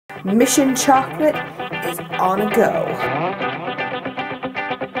Mission chocolate is on a go.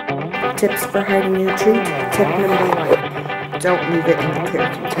 Tips for hiding your treat. Tip number 1. Don't leave it in the clear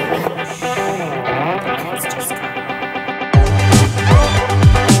container. Shh. The kids just got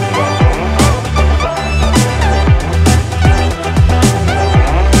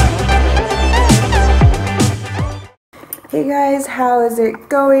Hey guys, how is it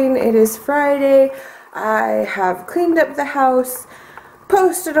going? It is Friday. I have cleaned up the house,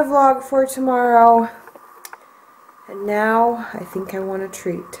 posted a vlog for tomorrow, and now I think I want a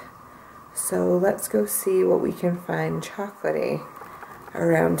treat. So let's go see what we can find chocolatey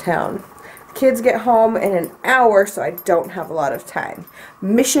around town. The kids get home in an hour, so I don't have a lot of time.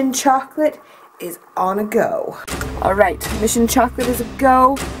 Mission chocolate is on a go. Alright, Mission chocolate is a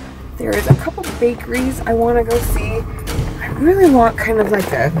go. There is a couple bakeries I want to go see. I really want kind of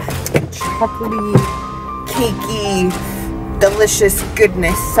like a chocolatey, cakey, delicious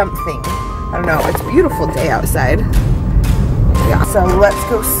goodness something. I don't know, it's a beautiful day outside. Yeah, so let's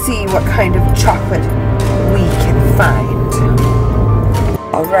go see what kind of chocolate we can find.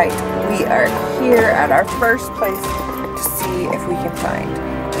 Alright, we are here at our first place to see if we can find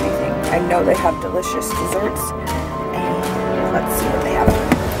anything. I know they have delicious desserts, and let's see what they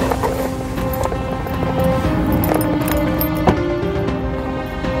have.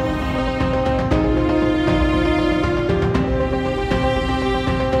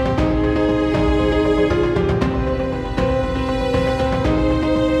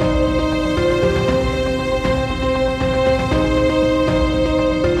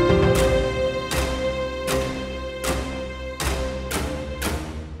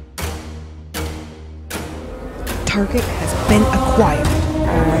 Target has been acquired. I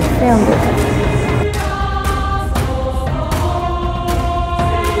found it.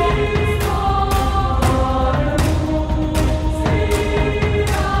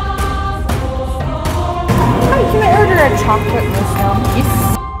 Hi, can I order a chocolate mousse now? Yes.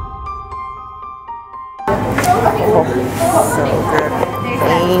 Oh, so good.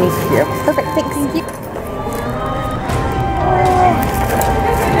 Thank you. Perfect, thanks. Thank you.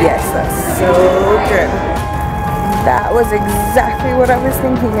 Yes, that's so good. That was exactly what I was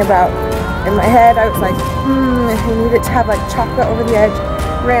thinking about. In my head, I was like, I need it to have like chocolate over the edge,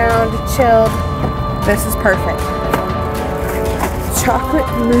 round, chilled. This is perfect. Chocolate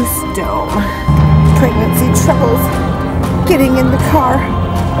mousse dome. Pregnancy troubles. Getting in the car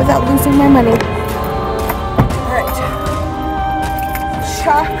without losing my money. Alright.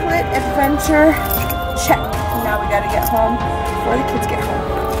 Chocolate adventure. Check. Now we gotta get home before the kids get home.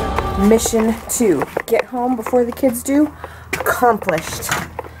 Mission 2. Get home before the kids do. Accomplished.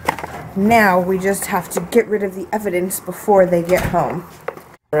 Now we just have to get rid of the evidence before they get home.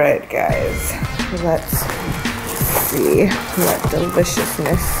 Alright guys, let's see what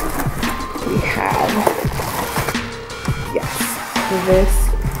deliciousness we have. Yes, this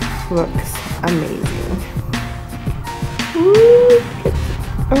looks amazing. Woo!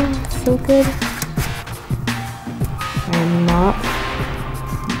 Oh, so good. I'm not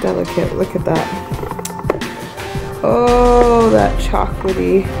delicate. Look at that. Oh, that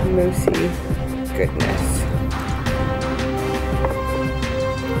chocolatey, moussey goodness.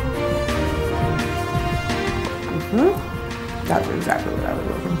 That's exactly what I was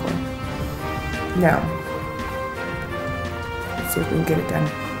looking for. Now, let's see if we can get it done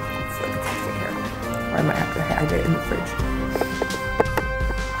before the kids get here. Or I might have to hide it in the fridge.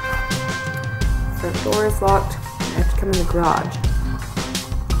 Front door is locked. I have to come in the garage.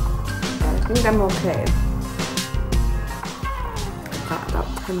 I think I'm okay. I've got about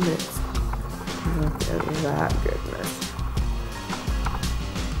 10 minutes. Look at that goodness.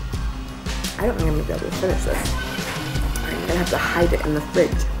 I don't think I'm going to be able to finish this. I'm going to have to hide it in the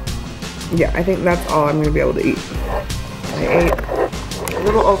fridge. Yeah, I think that's all I'm going to be able to eat. I ate a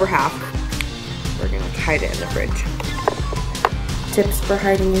little over half. We're going to hide it in the fridge. Tips for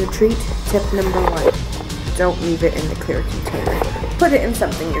hiding your treat. Tip number 1. Don't leave it in the clear container. Put it in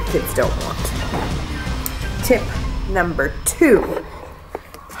something your kids don't want. Tip number 2.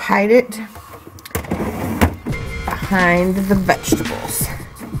 Hide it behind the vegetables.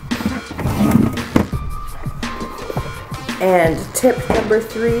 And tip number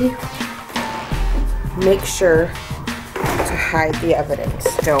 3. Make sure to hide the evidence.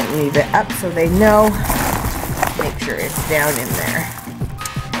 Don't leave it up so they know. Make sure it's down in there.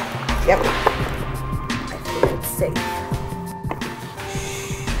 Yep. I think it's safe.